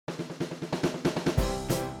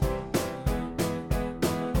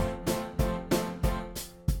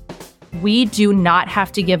we do not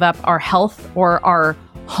have to give up our health or our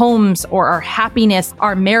homes or our happiness,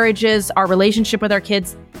 our marriages, our relationship with our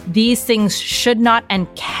kids. These things should not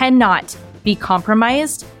and cannot be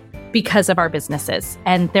compromised because of our businesses.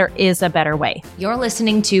 And there is a better way. You're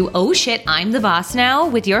listening to Oh Shit, I'm the Boss Now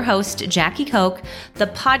with your host, Jackie Koch, the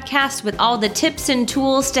podcast with all the tips and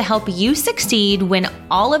tools to help you succeed when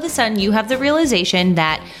all of a sudden you have the realization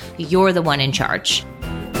that you're the one in charge.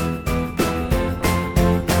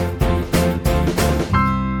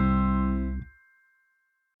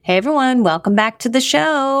 Hey everyone, welcome back to the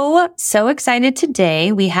show. So excited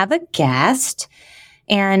today. We have a guest.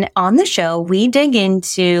 And on the show, we dig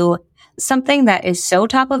into something that is so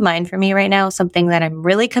top of mind for me right now, something that I'm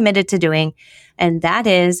really committed to doing, and that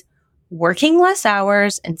is working less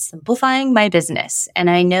hours and simplifying my business. And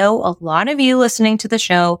I know a lot of you listening to the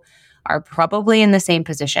show are probably in the same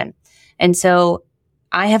position. And so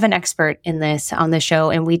I have an expert in this on the show,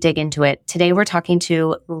 and we dig into it. Today, we're talking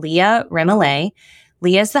to Leah Remillet.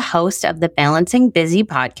 Leah is the host of the Balancing Busy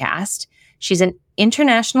podcast. She's an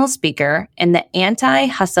international speaker and the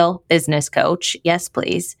anti-hustle business coach. Yes,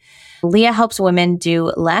 please. Leah helps women do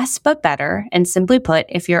less but better. And simply put,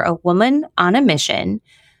 if you're a woman on a mission,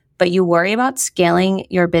 but you worry about scaling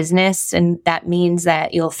your business and that means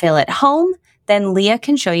that you'll fail at home, then Leah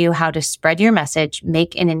can show you how to spread your message,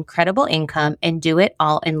 make an incredible income, and do it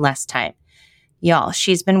all in less time. Y'all,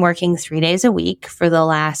 she's been working 3 days a week for the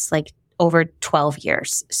last over 12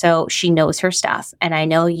 years. So she knows her stuff. And I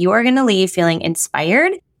know you are going to leave feeling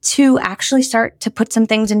inspired to actually start to put some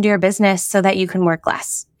things into your business so that you can work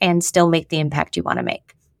less and still make the impact you want to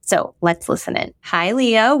make. So let's listen in. Hi,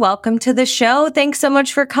 Leah. Welcome to the show. Thanks so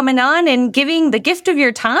much for coming on and giving the gift of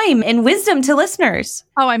your time and wisdom to listeners.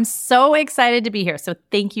 Oh, I'm so excited to be here. So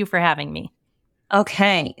thank you for having me.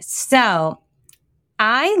 Okay. So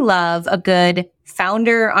I love a good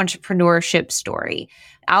founder entrepreneurship story.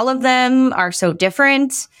 All of them are so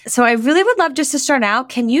different. So I really would love just to start out.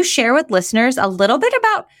 Can you share with listeners a little bit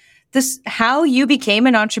about this, how you became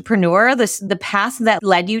an entrepreneur, the path that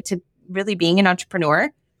led you to really being an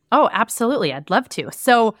entrepreneur? Oh, absolutely. I'd love to.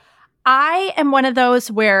 So I am one of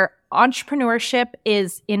those where entrepreneurship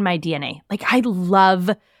is in my DNA. I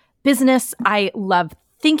love business. I love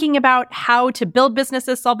thinking about how to build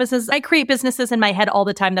businesses, solve businesses. I create businesses in my head all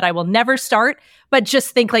the time that I will never start, but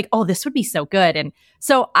just think oh, this would be so good. And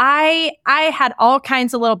so I had all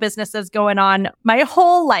kinds of little businesses going on my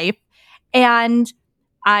whole life. And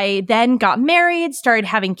I then got married, started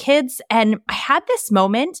having kids. And I had this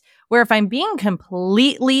moment where, if I'm being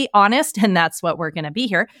completely honest, and that's what we're going to be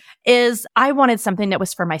here, is I wanted something that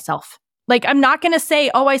was for myself. I'm not going to say,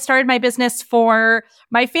 oh, I started my business for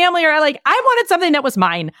my family, or I wanted something that was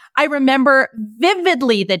mine. I remember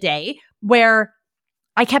vividly the day where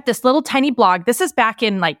I kept this little tiny blog. This is back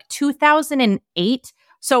in 2008.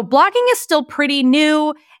 So blogging is still pretty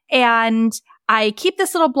new. And I keep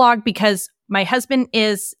this little blog because my husband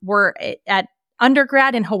we're at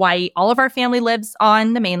undergrad in Hawaii. All of our family lives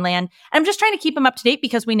on the mainland. I'm just trying to keep him up to date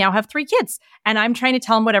because we now have 3 kids and I'm trying to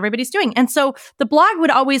tell him what everybody's doing. And so the blog would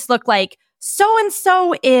always look like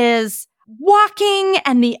so-and-so is walking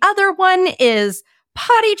and the other one is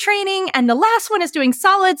potty training and the last one is doing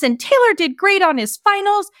solids and Taylor did great on his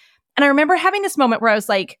finals. And I remember having this moment where I was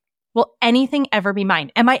like, will anything ever be mine?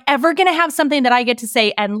 Am I ever going to have something that I get to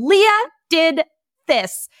say, and Leah did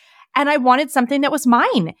this? And I wanted something that was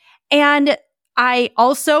mine. And I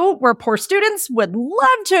also, where poor students would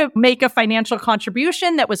love to make a financial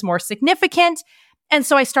contribution that was more significant. And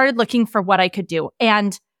so I started looking for what I could do.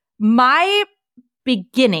 And my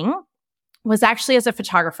beginning was actually as a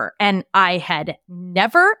photographer. And I had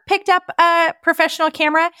never picked up a professional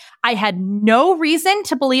camera. I had no reason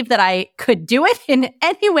to believe that I could do it in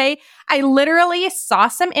any way. I literally saw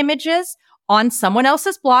some images on someone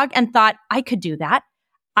else's blog and thought, I could do that.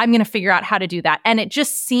 I'm going to figure out how to do that. And it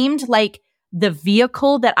just seemed like the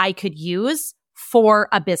vehicle that I could use for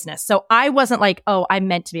a business. So I wasn't like, oh, I'm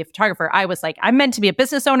meant to be a photographer. I was like, I'm meant to be a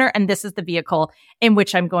business owner, and this is the vehicle in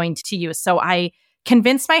which I'm going to use. So I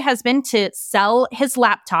convinced my husband to sell his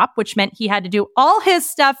laptop, which meant he had to do all his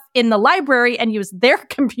stuff in the library and use their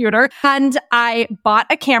computer. And I bought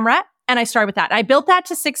a camera and I started with that. I built that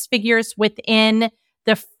to 6 figures within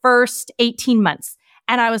the first 18 months.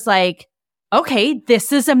 And I was like, okay,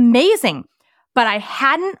 this is amazing. But I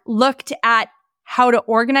hadn't looked at how to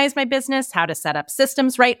organize my business, how to set up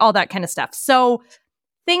systems, right? All that kind of stuff. So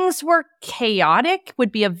things were chaotic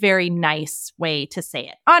would be a very nice way to say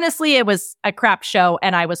it. Honestly, it was a crap show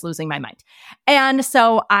and I was losing my mind. And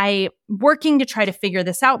so I working to try to figure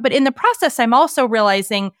this out. But in the process, I'm also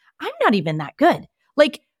realizing I'm not even that good.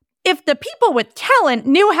 if the people with talent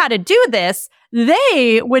knew how to do this,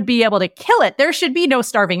 they would be able to kill it. There should be no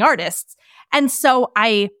starving artists. And so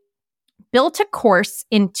I built a course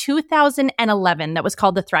in 2011 that was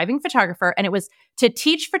called The Thriving Photographer. And it was to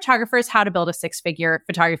teach photographers how to build a 6-figure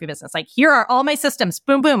photography business. Like, here are all my systems.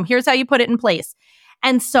 Boom, boom. Here's how you put it in place.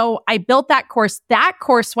 And so I built that course. That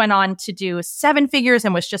course went on to do 7 figures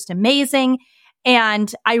and was just amazing.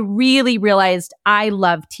 And I really realized I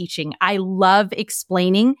love teaching. I love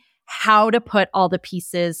explaining how to put all the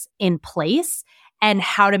pieces in place and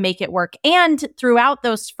how to make it work. And throughout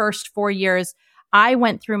those first 4 years, I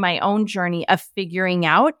went through my own journey of figuring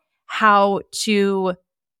out how to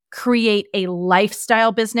create a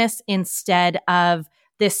lifestyle business instead of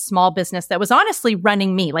this small business that was honestly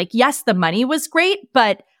running me. Like, yes, the money was great,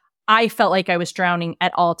 but I felt like I was drowning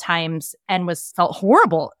at all times and felt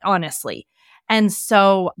horrible, honestly. And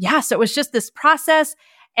so, so it was just this process.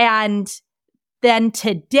 And then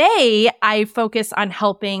today I focus on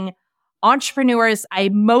helping entrepreneurs. I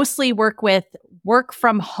mostly work with work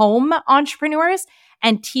from home entrepreneurs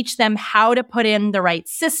and teach them how to put in the right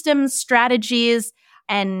systems, strategies,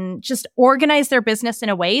 and just organize their business in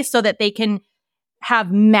a way so that they can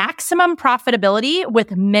have maximum profitability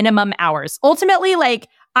with minimum hours. Ultimately, like,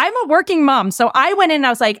 I'm a working mom. So I went in and I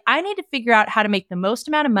was like, I need to figure out how to make the most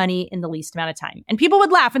amount of money in the least amount of time. And people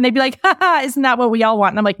would laugh and they'd be like, haha, isn't that what we all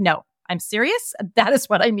want? And I'm like, no, I'm serious. That is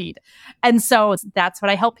what I need. And so that's what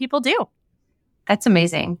I help people do. That's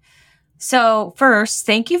amazing. So first,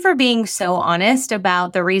 thank you for being so honest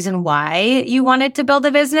about the reason why you wanted to build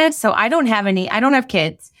a business. So I don't have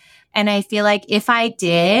kids. And I feel like if I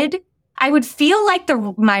did, I would feel like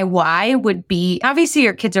my why would be, obviously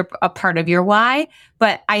your kids are a part of your why,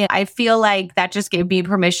 but I feel like that just gave me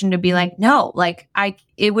permission to be like, no, like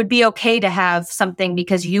it would be okay to have something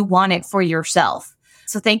because you want it for yourself.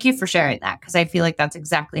 So thank you for sharing that, because I feel like that's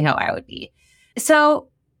exactly how I would be. So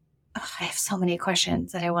I have so many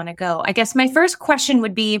questions that I want to go. I guess my first question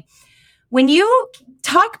would be, when you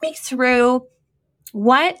talk me through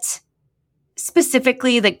what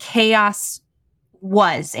specifically the chaos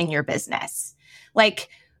was in your business. Like,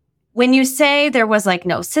 when you say there was like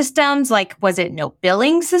no systems, like, was it no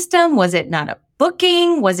billing system? Was it not a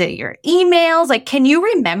booking? Was it your emails? Like, can you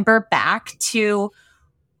remember back to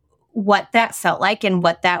what that felt like and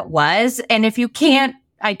what that was? And if you can't,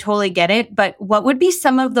 I totally get it. But what would be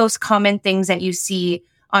some of those common things that you see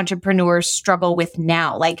entrepreneurs struggle with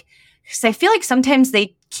now? Like, because I feel like sometimes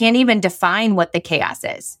they can't even define what the chaos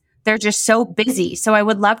is. They're just so busy. So I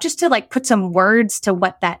would love just to like put some words to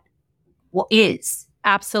what that is.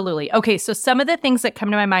 Absolutely. Okay. So some of the things that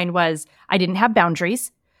come to my mind was I didn't have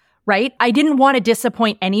boundaries, right? I didn't want to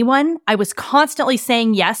disappoint anyone. I was constantly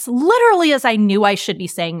saying yes, literally as I knew I should be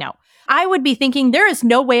saying no. I would be thinking there is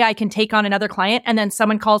no way I can take on another client. And then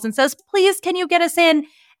someone calls and says, please, can you get us in?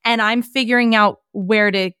 And I'm figuring out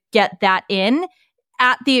where to get that in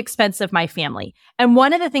at the expense of my family. And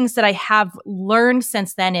one of the things that I have learned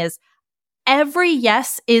since then is every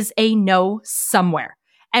yes is a no somewhere.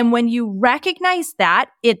 And when you recognize that,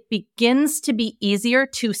 it begins to be easier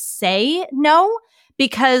to say no,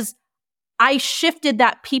 because I shifted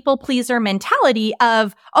that people pleaser mentality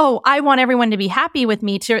of, oh, I want everyone to be happy with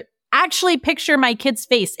me, to actually picture my kid's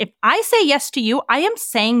face. If I say yes to you, I am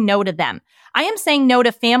saying no to them. I am saying no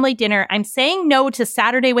to family dinner. I'm saying no to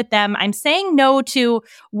Saturday with them. I'm saying no to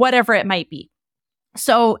whatever it might be.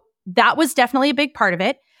 So that was definitely a big part of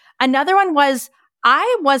it. Another one was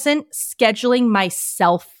I wasn't scheduling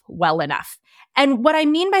myself well enough. And what I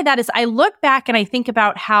mean by that is I look back and I think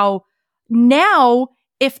about how now,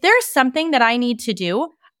 if there's something that I need to do,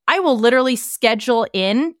 I will literally schedule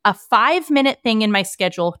in a 5-minute thing in my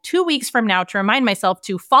schedule 2 weeks from now to remind myself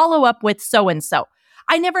to follow up with so-and-so.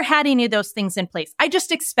 I never had any of those things in place. I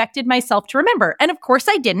just expected myself to remember. And of course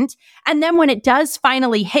I didn't. And then when it does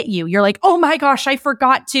finally hit you, you're like, oh my gosh, I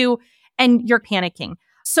forgot to, and you're panicking.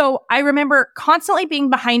 So I remember constantly being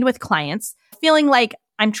behind with clients, feeling like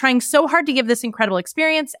I'm trying so hard to give this incredible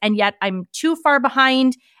experience, and yet I'm too far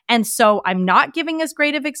behind. And so I'm not giving as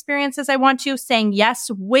great of experience as I want to, saying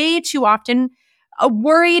yes way too often,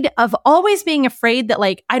 worried of always being afraid that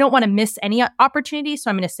like, I don't want to miss any opportunity. So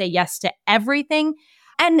I'm going to say yes to everything.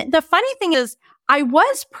 And the funny thing is I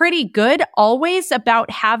was pretty good always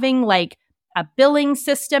about having like a billing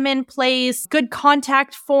system in place, good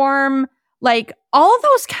contact form, like all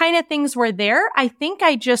those kind of things were there. I think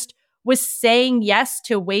I just was saying yes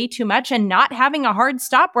to way too much and not having a hard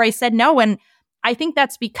stop where I said no. And I think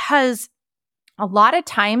that's because a lot of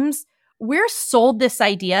times we're sold this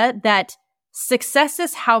idea that success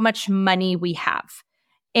is how much money we have.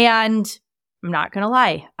 And I'm not going to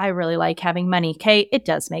lie. I really like having money. Okay. It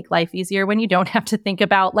does make life easier when you don't have to think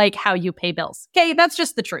about like how you pay bills. Okay. That's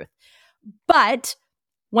just the truth. But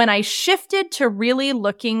when I shifted to really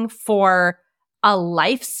looking for a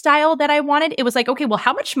lifestyle that I wanted, it was like, okay, well,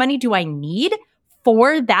 how much money do I need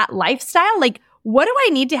for that lifestyle? Like, what do I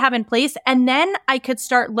need to have in place? And then I could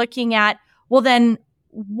start looking at, well, then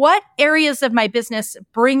what areas of my business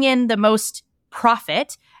bring in the most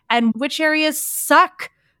profit and which areas suck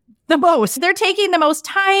the most? They're taking the most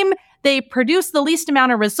time. They produce the least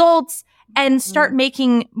amount of results and start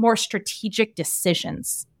making more strategic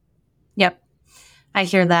decisions. Yep. I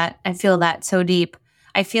hear that. I feel that so deep.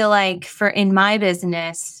 I feel like in my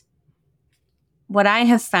business, what I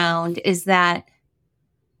have found is that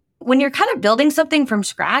when you're kind of building something from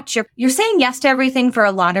scratch, you're saying yes to everything for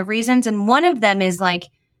a lot of reasons. And one of them is like,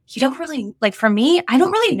 you don't really, like for me, I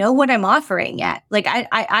don't really know what I'm offering yet. Like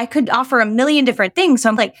I could offer a million different things. So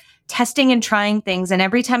I'm like testing and trying things. And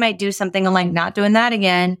every time I do something, I'm like, not doing that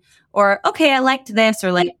again. Or, okay, I liked this,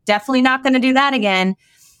 or like, definitely not going to do that again.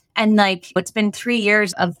 And like, it's been 3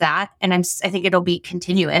 years of that. And I think it'll be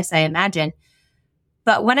continuous, I imagine.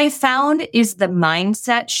 But what I found is the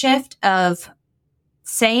mindset shift of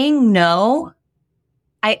saying no.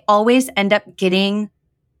 I always end up getting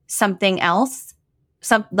something else,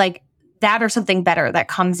 like that or something better that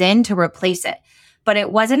comes in to replace it. But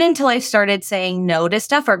it wasn't until I started saying no to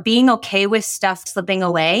stuff or being okay with stuff slipping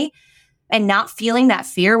away and not feeling that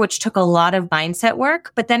fear, which took a lot of mindset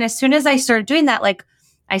work. But then as soon as I started doing that,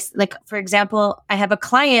 for example, I have a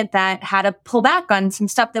client that had to pull back on some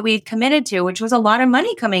stuff that we had committed to, which was a lot of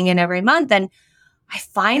money coming in every month. And I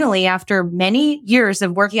finally, after many years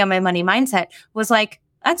of working on my money mindset, was like,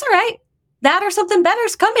 that's all right. That or something better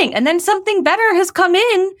is coming. And then something better has come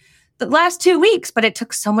in the last 2 weeks, but it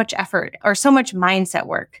took so much effort or so much mindset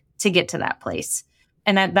work to get to that place.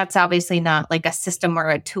 And that's obviously not like a system or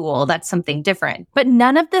a tool. That's something different. But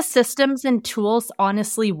none of the systems and tools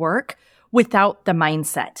honestly work without the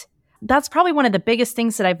mindset. That's probably one of the biggest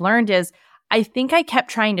things that I've learned is I think I kept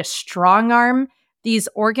trying to strong arm these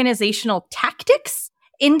organizational tactics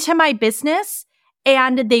into my business,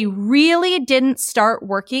 and they really didn't start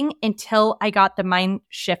working until I got the mind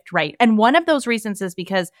shift right. And one of those reasons is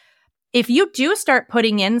because if you do start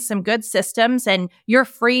putting in some good systems and you're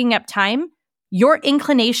freeing up time, your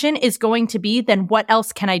inclination is going to be, then what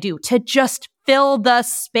else can I do to just fill the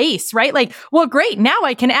space, right? Like, well, great. Now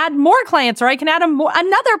I can add more clients, or I can add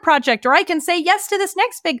another project, or I can say yes to this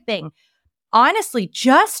next big thing. Honestly,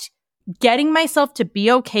 just getting myself to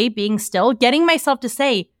be okay being still, getting myself to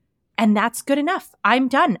say, and that's good enough. I'm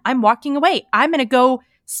done. I'm walking away. I'm going to go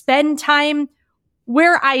spend time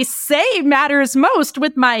where I say matters most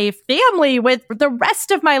with my family, with the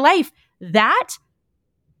rest of my life. That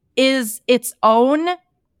is its own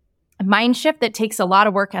mind shift that takes a lot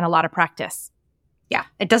of work and a lot of practice. Yeah,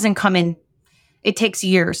 it doesn't come in. It takes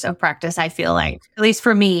years of practice, I feel like. At least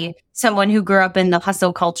for me, someone who grew up in the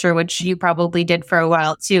hustle culture, which you probably did for a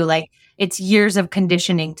while too, like it's years of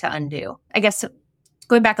conditioning to undo. I guess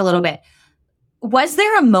going back a little bit, was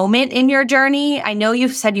there a moment in your journey? I know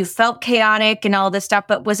you've said you felt chaotic and all this stuff,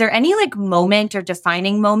 but was there any like moment or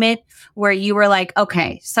defining moment where you were like,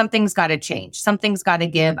 okay, something's got to change. Something's got to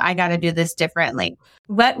give. I got to do this differently.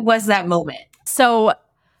 What was that moment? So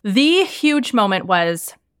the huge moment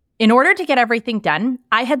was, in order to get everything done,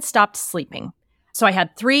 I had stopped sleeping. So I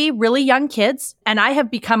had 3 really young kids, and I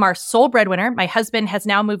have become our sole breadwinner. My husband has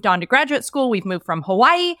now moved on to graduate school. We've moved from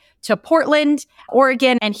Hawaii to Portland,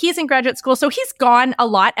 Oregon, and he's in graduate school. So he's gone a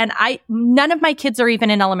lot, and none of my kids are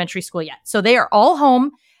even in elementary school yet. So they are all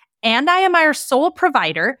home, and I am our sole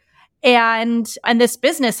provider, and this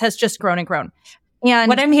business has just grown and grown. And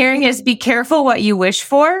what I'm hearing is be careful what you wish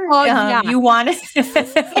for. Oh, yeah. You want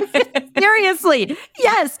it. Seriously.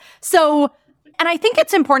 Yes. So, and I think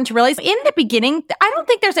it's important to realize in the beginning, I don't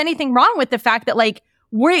think there's anything wrong with the fact that like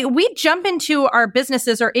we jump into our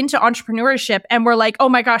businesses or into entrepreneurship and we're like, oh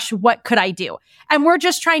my gosh, what could I do? And we're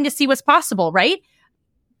just trying to see what's possible, right?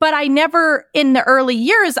 But I never, in the early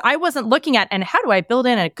years, I wasn't looking at, and how do I build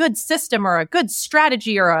in a good system or a good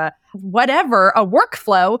strategy or a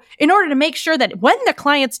workflow in order to make sure that when the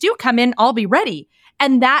clients do come in, I'll be ready.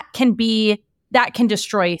 And that can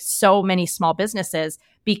destroy so many small businesses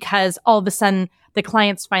because all of a sudden the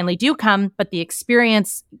clients finally do come, but the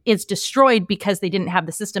experience is destroyed because they didn't have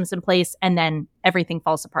the systems in place and then everything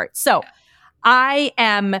falls apart. So I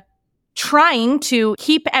am trying to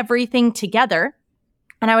keep everything together.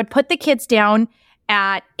 And I would put the kids down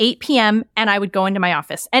at 8 p.m. and I would go into my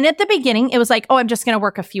office. And at the beginning, it was like, oh, I'm just going to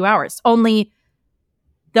work a few hours. Only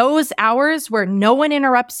those hours where no one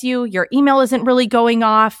interrupts you, your email isn't really going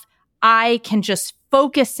off. I can just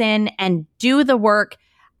focus in and do the work.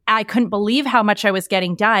 I couldn't believe how much I was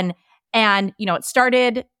getting done. And, it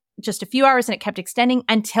started just a few hours and it kept extending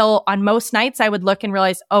until on most nights I would look and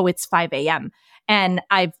realize, oh, it's 5 a.m. and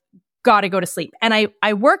I've got to go to sleep. And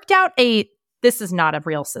I worked out this is not a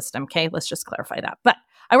real system. Okay. Let's just clarify that. But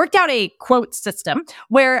I worked out a quote system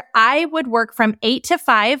where I would work from 8 to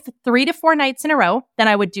 5, 3 to 4 nights in a row. Then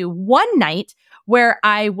I would do one night where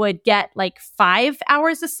I would get like 5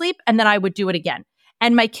 hours of sleep and then I would do it again.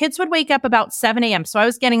 And my kids would wake up about 7 a.m. So I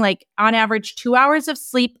was getting like on average 2 hours of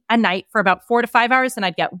sleep a night for about 4 to 5 hours. And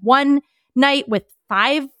I'd get one night with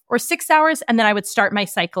 5 or 6 hours. And then I would start my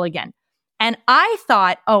cycle again. And I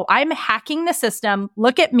thought, oh, I'm hacking the system.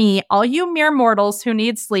 Look at me, all you mere mortals who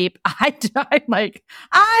need sleep. I'm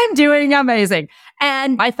doing amazing.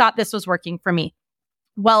 And I thought this was working for me.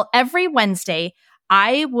 Well, every Wednesday,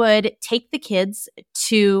 I would take the kids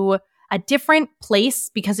to a different place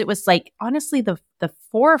because it was like, honestly, the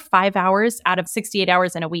 4 or 5 hours out of 68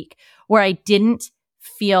 hours in a week where I didn't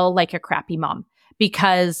feel like a crappy mom,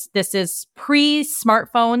 because this is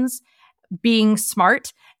pre-smartphones being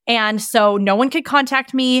smart. And so no one could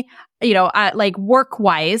contact me, like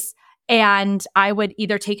work-wise. And I would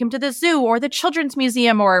either take him to the zoo or the Children's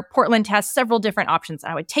Museum, or Portland has several different options.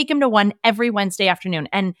 I would take him to one every Wednesday afternoon.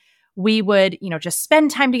 And we would, just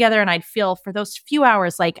spend time together. And I'd feel for those few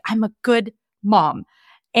hours like I'm a good mom.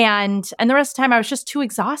 And the rest of the time I was just too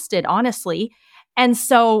exhausted, honestly. And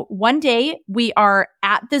so one day we are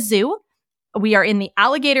at the zoo. We are in the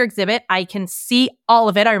alligator exhibit. I can see all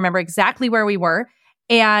of it. I remember exactly where we were.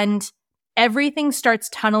 And everything starts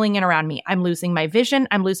tunneling in around me. I'm losing my vision.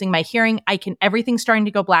 I'm losing my hearing. Everything's starting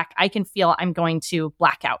to go black. I can feel I'm going to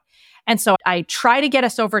black out. And so I try to get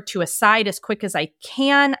us over to a side as quick as I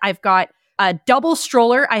can. I've got a double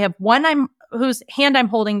stroller. I have one whose hand I'm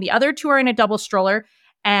holding. The other two are in a double stroller.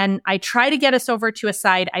 And I try to get us over to a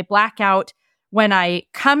side. I black out. When I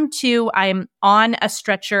come to, I'm on a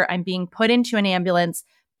stretcher. I'm being put into an ambulance.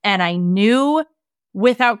 And I knew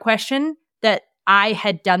without question that I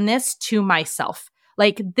had done this to myself.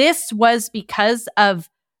 Like, this was because of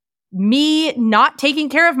me not taking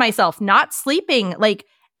care of myself, not sleeping. Like,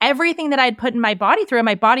 everything that I'd put in my body through,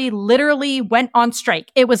 my body literally went on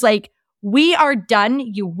strike. It was like, we are done.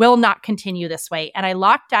 You will not continue this way. And I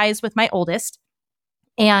locked eyes with my oldest,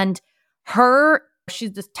 and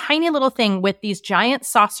she's this tiny little thing with these giant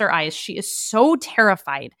saucer eyes. She is so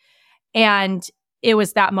terrified. And it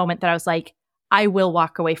was that moment that I was like, I will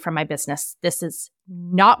walk away from my business. This is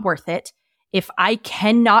not worth it. If I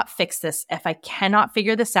cannot fix this, if I cannot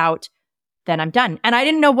figure this out, then I'm done. And I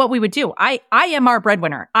didn't know what we would do. I am our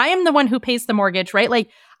breadwinner. I am the one who pays the mortgage, right? Like,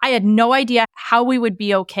 I had no idea how we would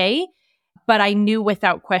be okay, but I knew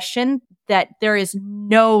without question that there is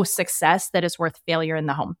no success that is worth failure in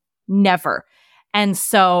the home. Never. And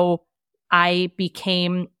so I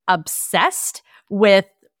became obsessed with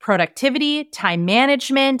productivity, time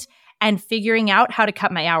management, and figuring out how to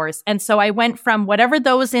cut my hours. And so I went from whatever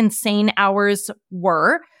those insane hours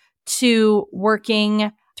were to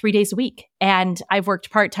working 3 days a week. And I've worked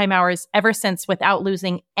part-time hours ever since without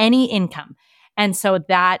losing any income. And so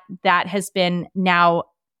that has been now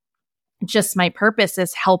just my purpose,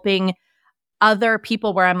 is helping other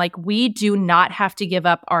people, where I'm like, we do not have to give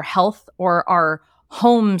up our health or our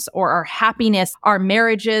homes or our happiness, our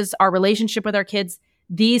marriages, our relationship with our kids.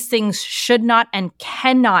 These things should not and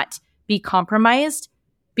cannot be compromised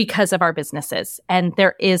because of our businesses. And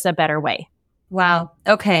there is a better way. Wow.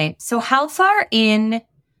 Okay. So how far in,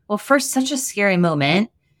 well, first, such a scary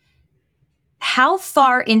moment. How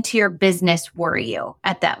far into your business were you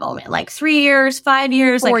at that moment? Like 3 years, 5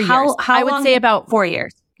 years? 4 like years. How I would say about 4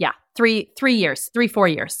 years. Yeah. 3 years, 4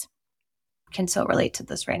 years. Can so relate to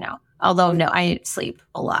this right now. Although, no, I sleep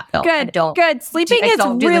a lot. No, good. Sleeping is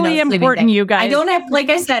really important, you guys. I don't have, like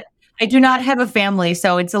I said, I do not have a family,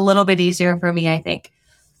 so it's a little bit easier for me, I think.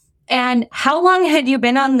 And how long had you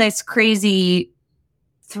been on this crazy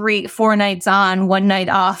 3-4 nights on, 1 night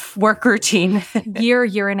off work routine?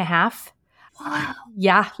 year and a half. Wow.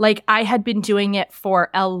 Yeah. Like, I had been doing it for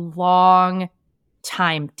a long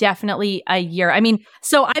time, definitely a year. I mean,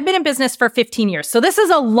 so I've been in business for 15 years. So this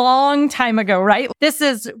is a long time ago, right?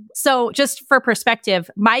 So just for perspective,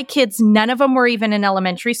 my kids, none of them were even in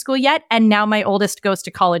elementary school yet. And now my oldest goes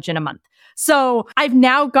to college in a month. So I've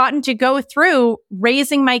now gotten to go through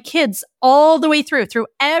raising my kids all the way through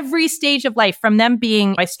every stage of life, from them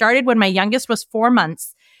I started when my youngest was 4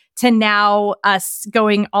 months to now us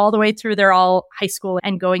going all the way through. They're all high school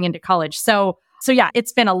and going into college. So yeah,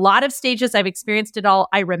 it's been a lot of stages. I've experienced it all.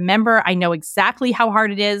 I know exactly how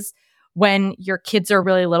hard it is when your kids are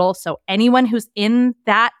really little. So anyone who's in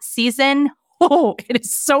that season, it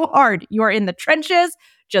is so hard. You are in the trenches.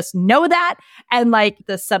 Just know that. And like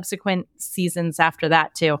the subsequent seasons after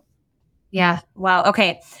that too. Yeah. Wow.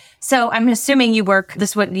 Okay. So I'm assuming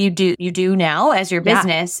this is what you do now as your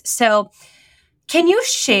business. So can you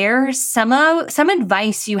share some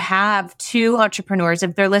advice you have to entrepreneurs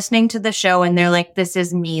if they're listening to the show and they're like, this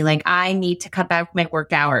is me, like I need to cut back my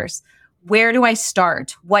work hours. Where do I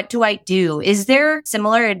start? What do I do? Is there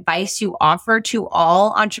similar advice you offer to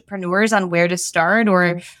all entrepreneurs on where to start?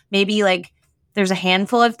 Or maybe like there's a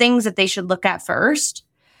handful of things that they should look at first?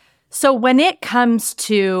 So when it comes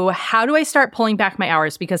to how do I start pulling back my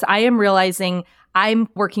hours, because I am realizing I'm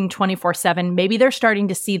working 24/7. Maybe they're starting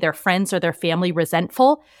to see their friends or their family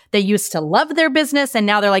resentful. They used to love their business and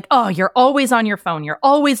now they're like, oh, you're always on your phone. You're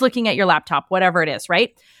always looking at your laptop, whatever it is,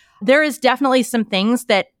 right? There is definitely some things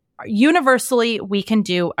that universally we can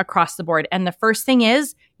do across the board. And the first thing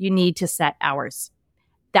is you need to set hours.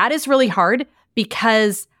 That is really hard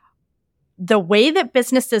because the way that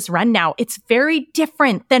businesses run now, it's very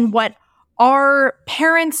different than what our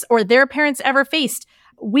parents or their parents ever faced.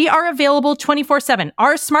 We are available 24/7.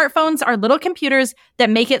 Our smartphones are little computers that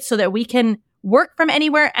make it so that we can work from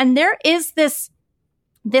anywhere. And there is this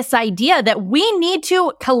idea that we need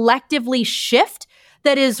to collectively shift.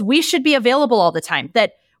 That is, we should be available all the time.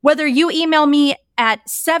 That whether you email me at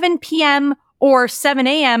 7 p.m. or 7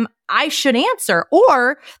 a.m., I should answer,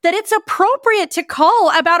 or that it's appropriate to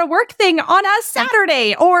call about a work thing on a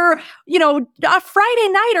Saturday or, a Friday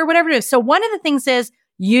night or whatever it is. So one of the things is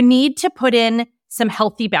you need to put in some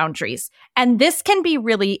healthy boundaries. And this can be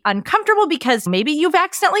really uncomfortable because maybe you've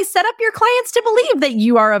accidentally set up your clients to believe that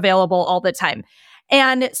you are available all the time.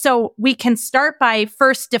 And so we can start by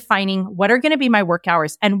first defining what are going to be my work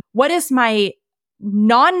hours and what is my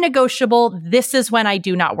non-negotiable. This is when I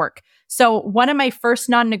do not work. So one of my first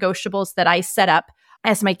non-negotiables that I set up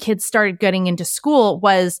as my kids started getting into school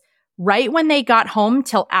was right when they got home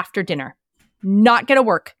till after dinner. Not going to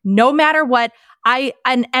work, no matter what. I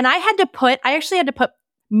actually had to put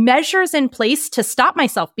measures in place to stop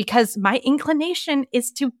myself because my inclination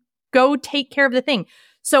is to go take care of the thing.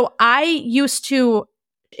 So I used to,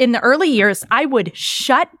 in the early years, I would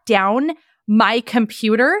shut down my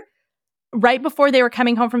computer right before they were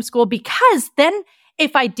coming home from school because then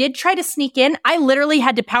if I did try to sneak in, I literally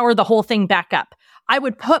had to power the whole thing back up. I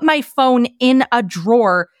would put my phone in a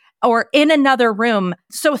drawer or in another room.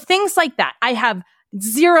 So things like that. I have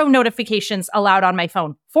 0 notifications allowed on my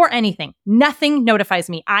phone for anything. Nothing notifies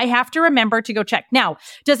me. I have to remember to go check. Now,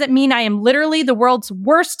 does it mean I am literally the world's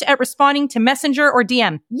worst at responding to Messenger or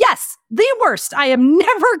DM? Yes, the worst. I am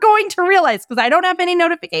never going to realize because I don't have any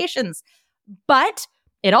notifications. But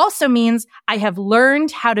it also means I have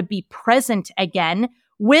learned how to be present again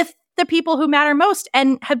with the people who matter most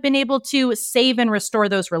and have been able to save and restore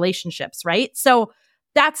those relationships, right? So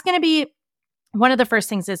that's going to be one of the first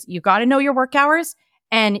things is you got to know your work hours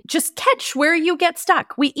and just catch where you get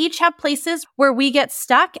stuck. We each have places where we get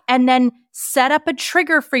stuck and then set up a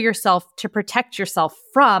trigger for yourself to protect yourself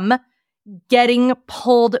from getting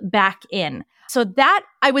pulled back in. So that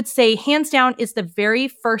I would say hands down is the very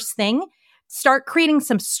first thing. Start creating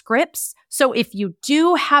some scripts. So if you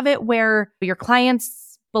do have it where your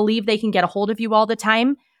clients believe they can get a hold of you all the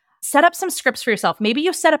time, set up some scripts for yourself. Maybe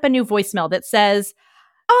you set up a new voicemail that says,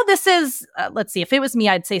 oh, this is, let's see, if it was me,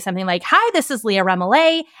 I'd say something like, hi, this is Leah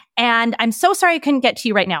Remillet, and I'm so sorry I couldn't get to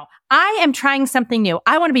you right now. I am trying something new.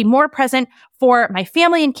 I want to be more present for my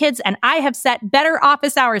family and kids, and I have set better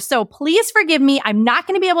office hours. So please forgive me. I'm not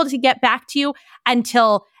going to be able to get back to you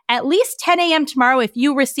until at least 10 a.m. tomorrow. If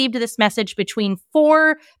you received this message between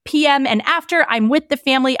 4 p.m. and after, I'm with the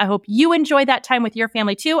family. I hope you enjoy that time with your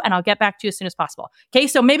family too, and I'll get back to you as soon as possible. Okay,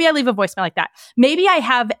 so maybe I leave a voicemail like that. Maybe I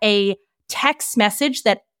have a text message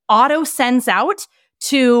that auto sends out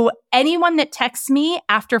to anyone that texts me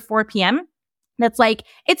after 4 p.m. That's like,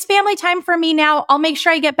 it's family time for me now. I'll make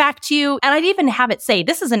sure I get back to you. And I'd even have it say,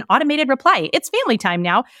 this is an automated reply. It's family time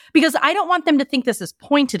now, because I don't want them to think this is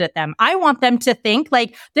pointed at them. I want them to think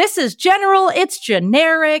like, this is general, it's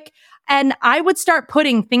generic. And I would start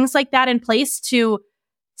putting things like that in place to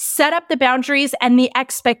set up the boundaries and the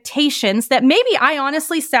expectations that maybe I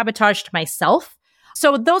honestly sabotaged myself.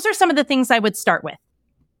 So those are some of the things I would start with.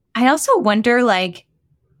 I also wonder, like,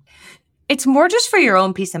 it's more just for your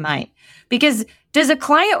own peace of mind. Because does a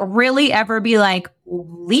client really ever be like,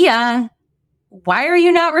 Leah, why are you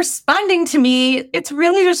not responding to me? It's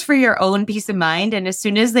really just for your own peace of mind. And as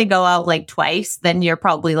soon as they go out like twice, then you're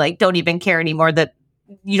probably like, don't even care anymore, that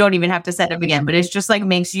you don't even have to set up again. But it's just like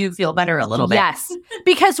makes you feel better a little bit. Yes.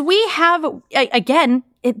 Because we have, again,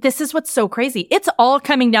 this is what's so crazy. It's all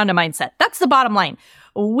coming down to mindset. That's the bottom line.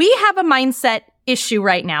 We have a mindset issue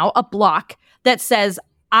right now, a block that says,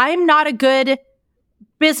 I'm not a good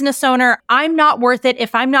business owner. I'm not worth it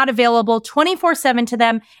if I'm not available 24/7 to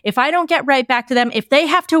them, if I don't get right back to them, if they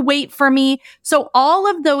have to wait for me. So all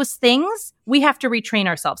of those things, we have to retrain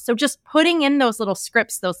ourselves. So just putting in those little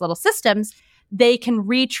scripts, those little systems, they can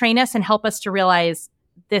retrain us and help us to realize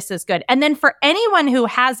this is good. And then for anyone who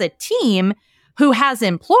has a team, who has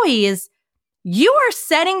employees, you are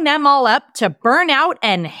setting them all up to burn out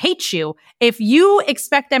and hate you if you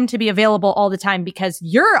expect them to be available all the time because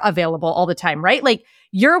you're available all the time, right? Like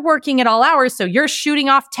you're working at all hours. So you're shooting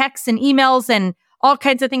off texts and emails and all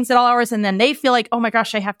kinds of things at all hours. And then they feel like, oh my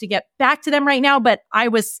gosh, I have to get back to them right now. But I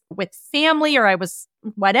was with family or I was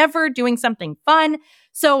whatever, doing something fun.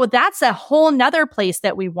 So that's a whole nother place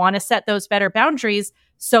that we want to set those better boundaries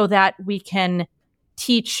so that we can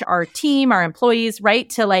teach our team, our employees, right,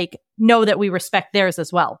 to like know that we respect theirs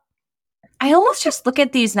as well. I almost just look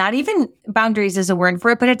at these, not even boundaries is a word for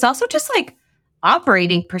it, but it's also just like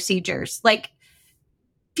operating procedures. Like,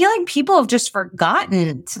 I feel like people have just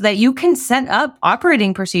forgotten so that you can set up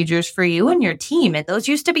operating procedures for you and your team. And those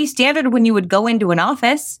used to be standard when you would go into an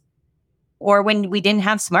office or when we didn't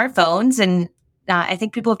have smartphones. And I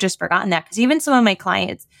think people have just forgotten that because even some of my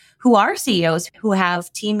clients who are CEOs who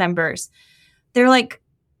have team members, they're like,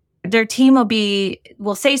 their team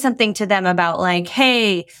will say something to them about like,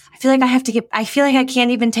 hey, I feel like I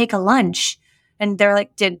can't even take a lunch. And they're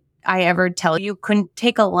like, did I ever tell you couldn't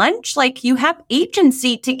take a lunch? Like you have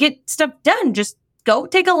agency to get stuff done. Just go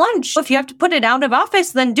take a lunch. If you have to put it out of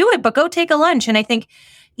office, then do it, but go take a lunch. And I think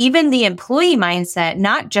even the employee mindset,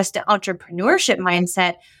 not just an entrepreneurship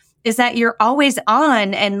mindset, is that you're always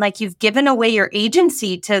on and like you've given away your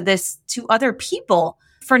agency to other people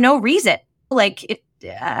for no reason. Like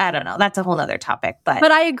I don't know. That's a whole other topic,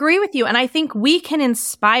 but I agree with you. And I think we can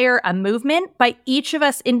inspire a movement by each of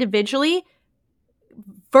us individually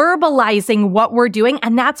verbalizing what we're doing.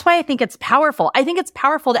 And that's why I think it's powerful. I think it's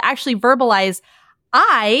powerful to actually verbalize,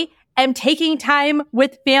 I am taking time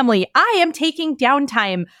with family. I am taking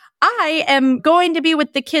downtime. I am going to be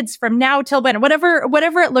with the kids from now till when, whatever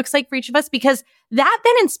it looks like for each of us, because that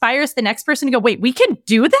then inspires the next person to go, wait, we can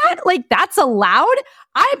do that? Like that's allowed?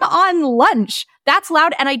 I'm on lunch. That's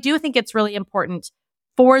allowed. And I do think it's really important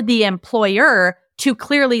for the employer to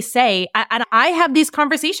clearly say, and I have these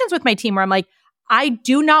conversations with my team where I'm like, I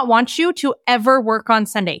do not want you to ever work on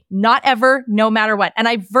Sunday. Not ever, no matter what. And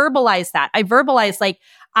I verbalize that. I verbalize like,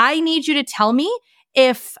 I need you to tell me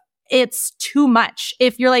if it's too much.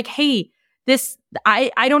 If you're like, hey,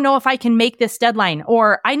 I don't know if I can make this deadline,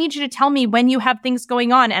 or I need you to tell me when you have things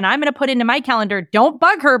going on and I'm going to put into my calendar, don't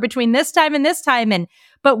bug her between this time and this time.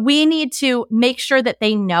 But we need to make sure that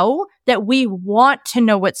they know that we want to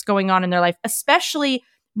know what's going on in their life, especially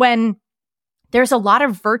when there's a lot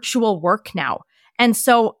of virtual work now. And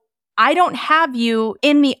so I don't have you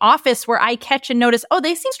in the office where I catch and notice, oh,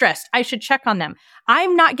 they seem stressed. I should check on them.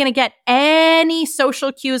 I'm not going to get any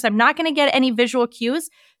social cues. I'm not going to get any visual cues.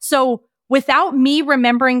 So without me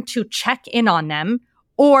remembering to check in on them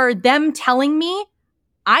or them telling me,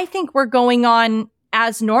 I think we're going on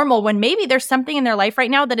as normal when maybe there's something in their life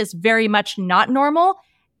right now that is very much not normal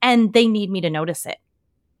and they need me to notice it.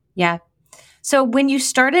 Yeah. So when you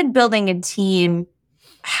started building a team,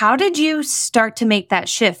 how did you start to make that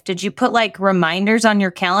shift? Did you put like reminders on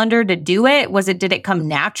your calendar to do it? Did it come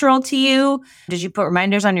natural to you? Did you put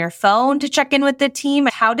reminders on your phone to check in with the team?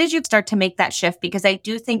 How did you start to make that shift? Because I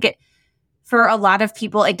do think for a lot of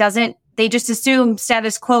people, they just assume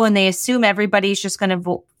status quo and they assume everybody's just going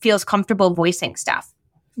to feels comfortable voicing stuff.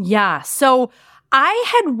 Yeah. So I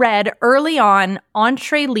had read early on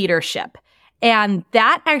EntreLeadership. And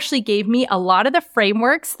that actually gave me a lot of the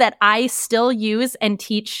frameworks that I still use and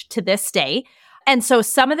teach to this day. And so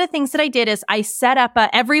some of the things that I did is I set up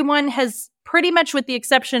everyone has pretty much, with the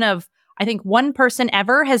exception of, I think one person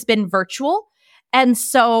ever, has been virtual. And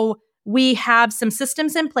so we have some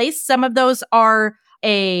systems in place. Some of those are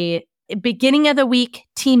a beginning of the week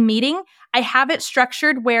team meeting. I have it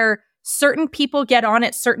structured where certain people get on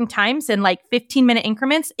at certain times in like 15-minute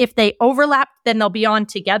increments. If they overlap, then they'll be on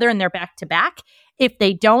together and they're back to back. If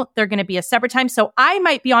they don't, they're going to be a separate time. So I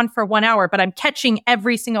might be on for 1 hour, but I'm catching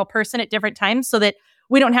every single person at different times so that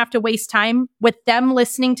we don't have to waste time with them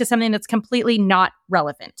listening to something that's completely not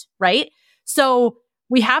relevant, right? So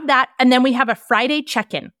we have that. And then we have a Friday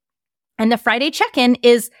check-in. And the Friday check-in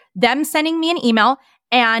is them sending me an email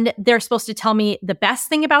and they're supposed to tell me the best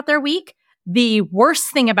thing about their week, the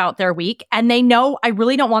worst thing about their week. And they know I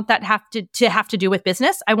really don't want that to have to do with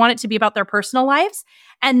business. I want it to be about their personal lives.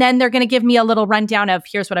 And then they're going to give me a little rundown of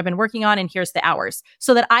here's what I've been working on and here's the hours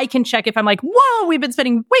so that I can check if I'm like, whoa, we've been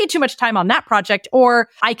spending way too much time on that project. Or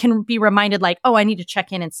I can be reminded like, oh, I need to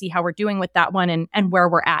check in and see how we're doing with that one and where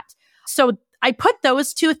we're at. So I put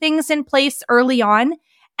those two things in place early on.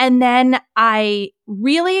 And then I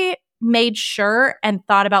really made sure and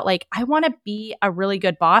thought about like, I want to be a really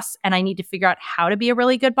good boss and I need to figure out how to be a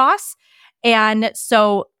really good boss. And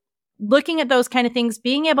so looking at those kind of things,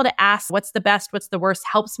 being able to ask what's the best, what's the worst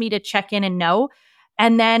helps me to check in and know.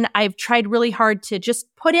 And then I've tried really hard to just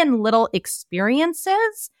put in little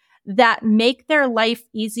experiences that make their life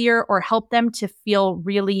easier or help them to feel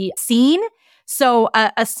really seen. So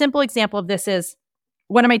a simple example of this is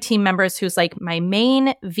one of my team members who's like my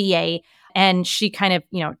main VA. And she kind of,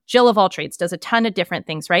 Jill of all trades, does a ton of different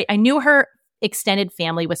things, right? I knew her extended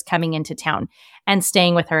family was coming into town and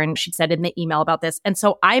staying with her. And she'd said in the email about this. And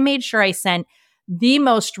so I made sure I sent the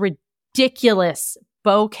most ridiculous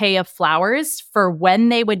bouquet of flowers for when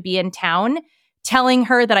they would be in town, telling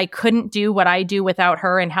her that I couldn't do what I do without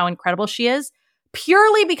her and how incredible she is,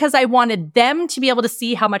 purely because I wanted them to be able to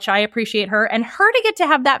see how much I appreciate her and her to get to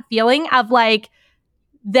have that feeling of like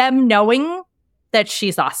them knowing that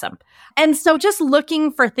she's awesome. And so just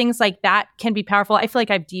looking for things like that can be powerful. I feel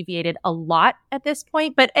like I've deviated a lot at this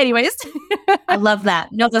point, but anyways. I love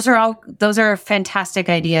that. No, those are fantastic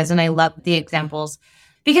ideas. And I love the examples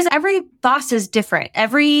because every boss is different.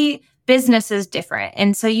 Every business is different.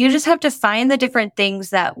 And so you just have to find the different things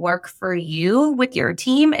that work for you with your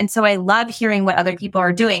team. And so I love hearing what other people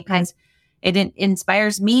are doing because it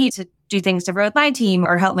inspires me to do things different with my team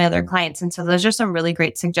or help my other clients. And so those are some really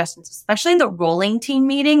great suggestions, especially the rolling team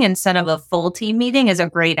meeting instead of a full team meeting is a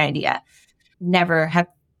great idea. Never have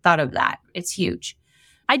thought of that. It's huge.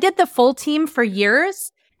 I did the full team for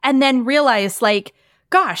years and then realized like,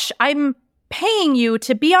 gosh, I'm paying you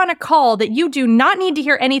to be on a call that you do not need to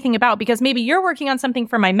hear anything about because maybe you're working on something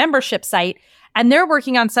for my membership site and they're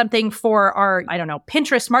working on something for our,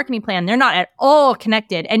 Pinterest marketing plan. They're not at all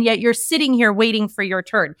connected. And yet you're sitting here waiting for your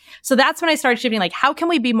turn. So that's when I started shifting, like, how can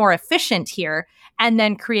we be more efficient here? And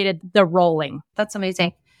then created the rolling. That's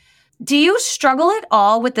amazing. Do you struggle at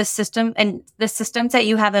all with the system and the systems that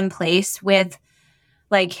you have in place with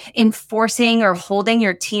like enforcing or holding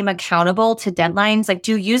your team accountable to deadlines? Like,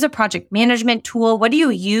 do you use a project management tool? What do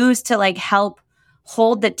you use to like help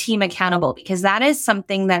hold the team accountable? Because that is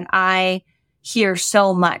something that I hear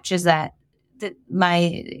so much is that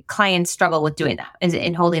my clients struggle with doing that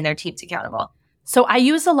in holding their teams accountable. So I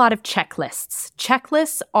use a lot of checklists.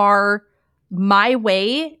 Checklists are my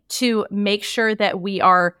way to make sure that we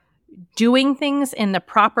are doing things in the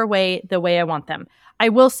proper way, the way I want them. I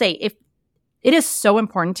will say, if it is so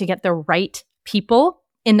important to get the right people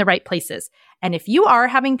in the right places. And if you are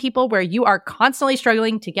having people where you are constantly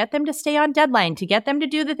struggling to get them to stay on deadline, to get them to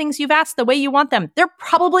do the things you've asked the way you want them, they're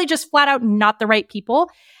probably just flat out not the right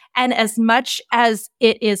people. And as much as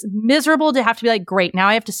it is miserable to have to be like, great, now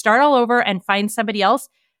I have to start all over and find somebody else,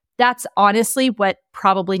 that's honestly what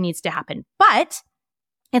probably needs to happen. But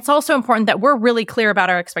it's also important that we're really clear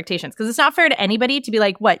about our expectations because it's not fair to anybody to be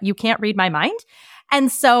like, what, you can't read my mind? And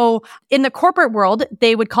so in the corporate world,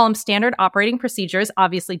 they would call them standard operating procedures.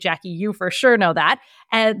 Obviously, Jackie, you for sure know that.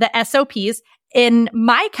 The SOPs. In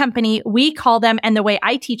my company, we call them, and the way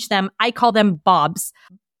I teach them, I call them BOBs.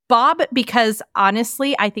 Bob, because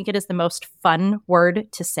honestly, I think it is the most fun word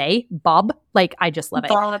to say. Bob. Like, I just love it.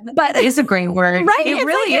 Bob. But it's a great word. Right? It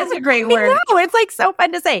really is a great word. No, it's like so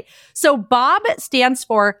fun to say. So BOB stands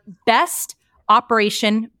for Best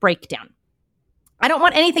Operation Breakdown. I don't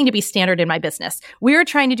want anything to be standard in my business. We're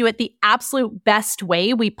trying to do it the absolute best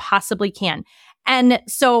way we possibly can. And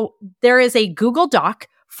so there is a Google Doc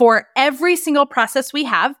for every single process we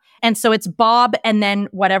have. And so it's Bob and then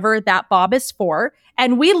whatever that Bob is for.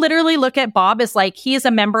 And we literally look at Bob as like, he is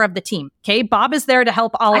a member of the team. Okay. Bob is there to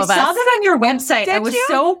help all of us. I saw that on your website. I was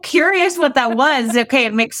so curious what that was. Okay.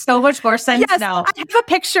 It makes so much more sense now. I have a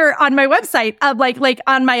picture on my website of like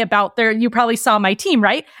on my about there. You probably saw my team,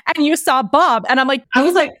 right? And you saw Bob. And I'm like, I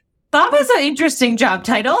was like, Bob is an interesting job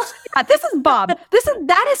title. Yeah, this is Bob.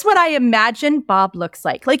 That is what I imagine Bob looks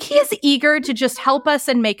like. Like he is eager to just help us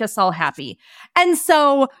and make us all happy. And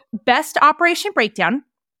so Best Operation Breakdown.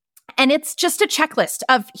 And it's just a checklist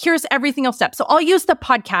of here's every single step. So I'll use the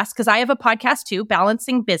podcast because I have a podcast too,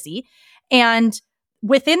 Balancing Busy. And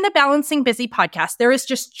within the Balancing Busy podcast, there is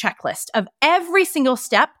just checklist of every single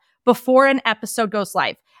step before an episode goes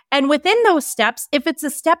live. And within those steps, if it's a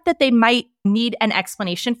step that they might need an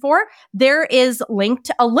explanation for, there is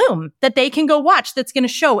linked a Loom that they can go watch that's going to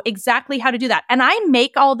show exactly how to do that. And I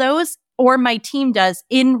make all those, or my team does,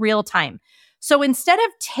 in real time. So instead of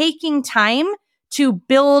taking time to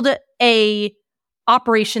build a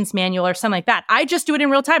operations manual or something like that, I just do it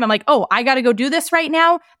in real time. I'm like, oh, I got to go do this right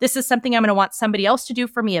now. This is something I'm going to want somebody else to do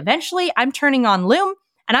for me eventually. I'm turning on Loom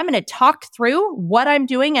and I'm going to talk through what I'm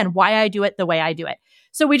doing and why I do it the way I do it.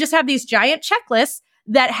 So we just have these giant checklists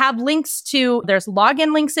that have links to, there's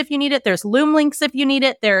login links if you need it. There's Loom links if you need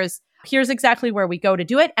it. Here's exactly where we go to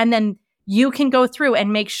do it. And then you can go through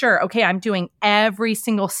and make sure, okay, I'm doing every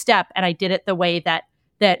single step and I did it the way that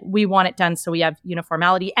we want it done. So we have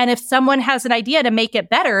uniformity. And if someone has an idea to make it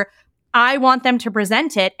better, I want them to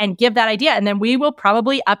present it and give that idea. And then we will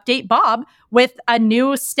probably update Bob with a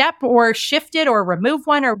new step or shift it or remove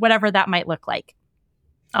one or whatever that might look like.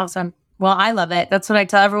 Awesome. Well, I love it. That's what I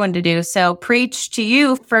tell everyone to do. So preach to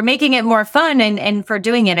you for making it more fun and for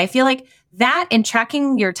doing it. I feel like that and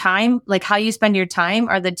tracking your time, like how you spend your time,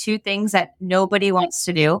 are the two things that nobody wants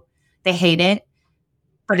to do. They hate it,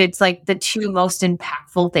 but it's like the two most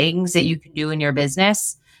impactful things that you can do in your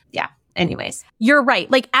business. Yeah. Anyways. You're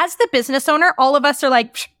right. Like as the business owner, all of us are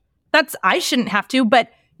like, I shouldn't have to,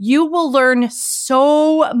 but you will learn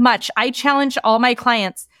so much. I challenge all my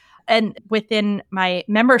clients. And within my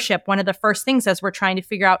membership, one of the first things as we're trying to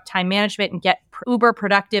figure out time management and get uber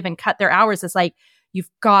productive and cut their hours is like, you've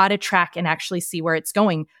got to track and actually see where it's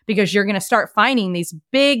going, because you're going to start finding these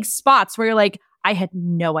big spots where you're like, I had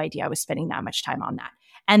no idea I was spending that much time on that.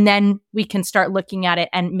 And then we can start looking at it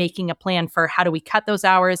and making a plan for how do we cut those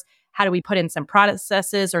hours? How do we put in some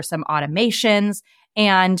processes or some automations?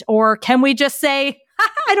 Or can we just say,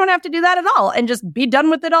 I don't have to do that at all and just be done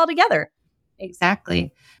with it altogether?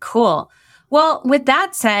 Exactly. Cool. Well, with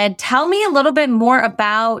that said, tell me a little bit more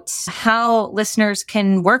about how listeners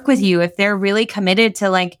can work with you if they're really committed to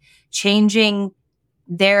like changing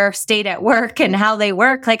their state at work and how they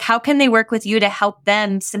work. Like, how can they work with you to help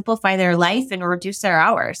them simplify their life and reduce their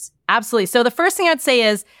hours? Absolutely. So the first thing I'd say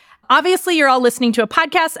is, obviously, you're all listening to a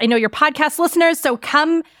podcast. I know you're podcast listeners. So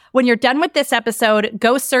come when you're done with this episode,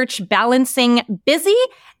 go search Balancing Busy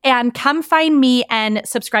and come find me and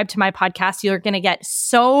subscribe to my podcast. You're going to get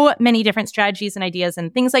so many different strategies and ideas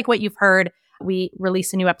and things like what you've heard. We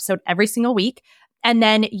release a new episode every single week. And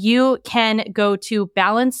then you can go to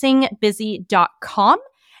balancingbusy.com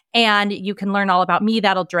and you can learn all about me.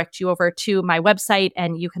 That'll direct you over to my website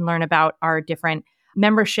and you can learn about our different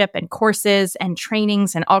membership and courses and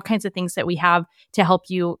trainings and all kinds of things that we have to help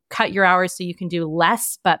you cut your hours so you can do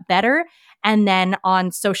less but better. And then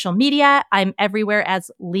on social media, I'm everywhere as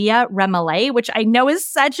Leah Remillet, which I know is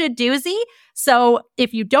such a doozy. So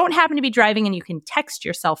if you don't happen to be driving and you can text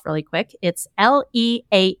yourself really quick, it's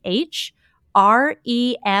LeahRemillet.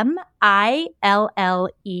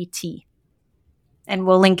 And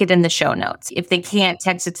we'll link it in the show notes. If they can't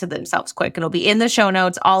text it to themselves quick, it'll be in the show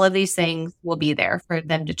notes. All of these things will be there for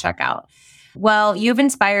them to check out. Well, you've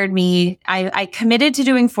inspired me. I committed to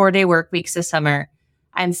doing 4-day work weeks this summer.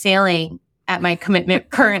 I'm failing at my commitment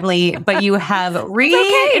currently, but you have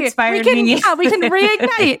re-inspired me. Yeah, we can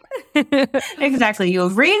reignite. Exactly. You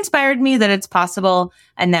have re-inspired me that it's possible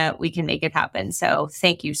and that we can make it happen. So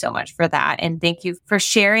thank you so much for that. And thank you for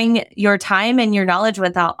sharing your time and your knowledge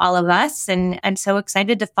with all of us. And I'm so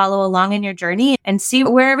excited to follow along in your journey and see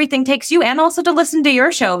where everything takes you, and also to listen to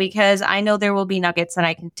your show, because I know there will be nuggets that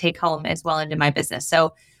I can take home as well into my business.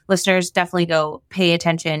 So listeners, definitely go pay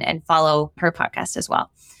attention and follow her podcast as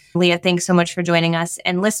well. Leah, thanks so much for joining us.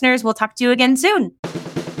 And listeners, we'll talk to you again soon.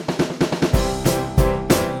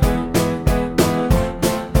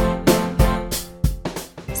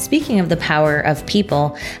 Speaking of the power of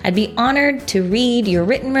people, I'd be honored to read your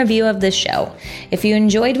written review of this show. If you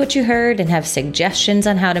enjoyed what you heard and have suggestions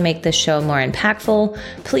on how to make this show more impactful,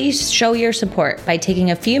 please show your support by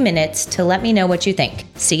taking a few minutes to let me know what you think.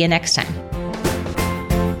 See you next time.